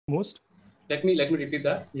most? Let me repeat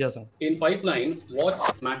that. Yes, sir. In pipeline,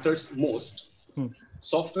 what matters most,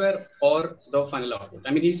 software or the final output?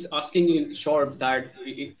 I mean, he's asking in short that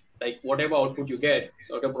like whatever output you get,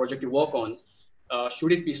 whatever project you work on,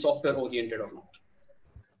 should it be software oriented or not?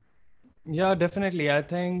 Yeah, definitely. I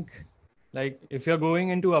think like if you're going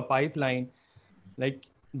into a pipeline, like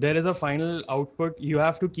there is a final output, you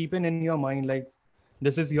have to keep it in your mind like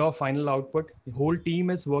this is your final output. The whole team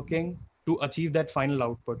is working to achieve that final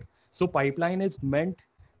output. So pipeline is meant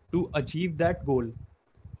to achieve that goal.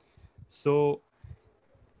 So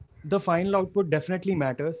the final output definitely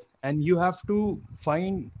matters, and you have to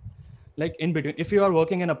find like in between. If you are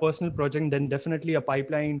working in a personal project, then definitely a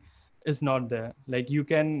pipeline is not there. Like you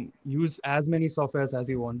can use as many softwares as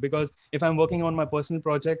you want, because if I'm working on my personal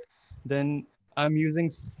project, then I'm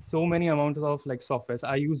using so many amounts of like softwares.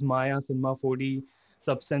 I use Maya, Cinema 4D,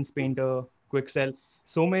 Substance Painter, Quixel,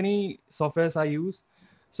 so many softwares I use.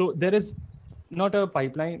 So there is not a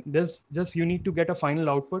pipeline. There's just, you need to get a final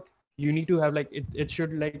output. You need to have like it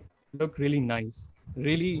should like look really nice,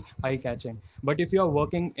 really eye catching. But if you are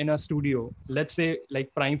working in a studio, let's say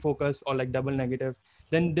like prime focus or like double negative,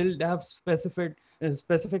 then they'll have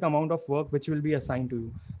specific amount of work which will be assigned to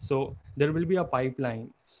you. So there will be a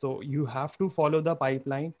pipeline, so you have to follow the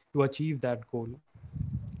pipeline to achieve that goal.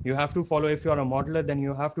 You have to follow. If you are a modeler, then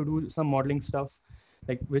you have to do some modeling stuff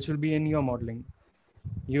like which will be in your modeling.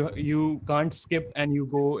 You can't skip and you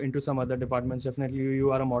go into some other departments. Definitely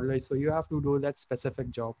you are a modeler, so you have to do that specific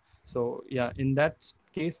job. So yeah, in that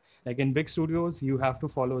case, like in big studios, you have to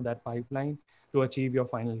follow that pipeline to achieve your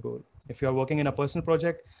final goal. If you're working in a personal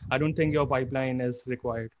project, I don't think your pipeline is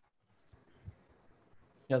required.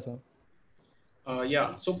 Yes, sir.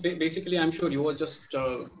 Yeah, so basically, I'm sure you were just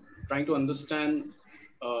trying to understand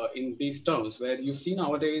in these terms, where you see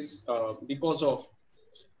nowadays, because of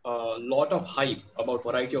a lot of hype about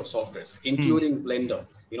variety of softwares, including Blender,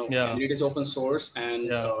 Yeah. and it is open source and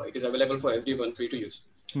Yeah. it is available for everyone, free to use.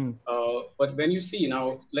 Hmm. But when you see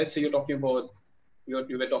now, let's say you were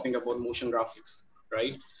talking about motion graphics,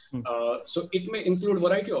 right? So it may include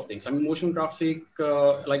variety of things. I mean, motion graphic,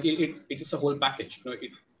 like it is a whole package,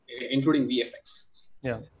 including VFX.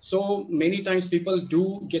 Yeah. So many times people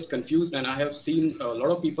do get confused, and I have seen a lot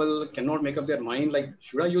of people cannot make up their mind, like,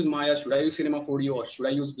 should I use Maya, should I use Cinema 4D, or should I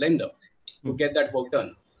use Blender to get that work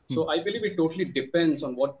done? So I believe it totally depends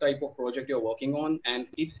on what type of project you're working on, and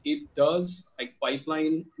it does, like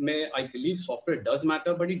pipeline may, I believe software does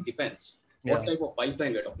matter, but it depends what type of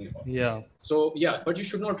pipeline we're talking about. Yeah. So yeah, but you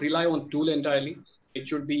should not rely on tool entirely. It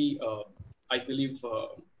should be, I believe,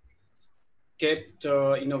 kept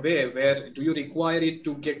in a way where do you require it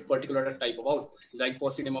to get particular type of output. Like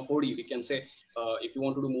for Cinema 4D, we can say if you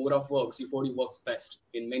want to do more of work, C4D works best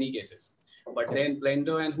in many cases. But then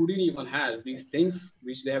Blender and Houdini even has these things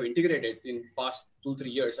which they have integrated in past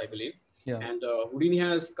 2-3 years, I believe. Yeah. And Houdini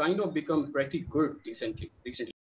has kind of become pretty good recently.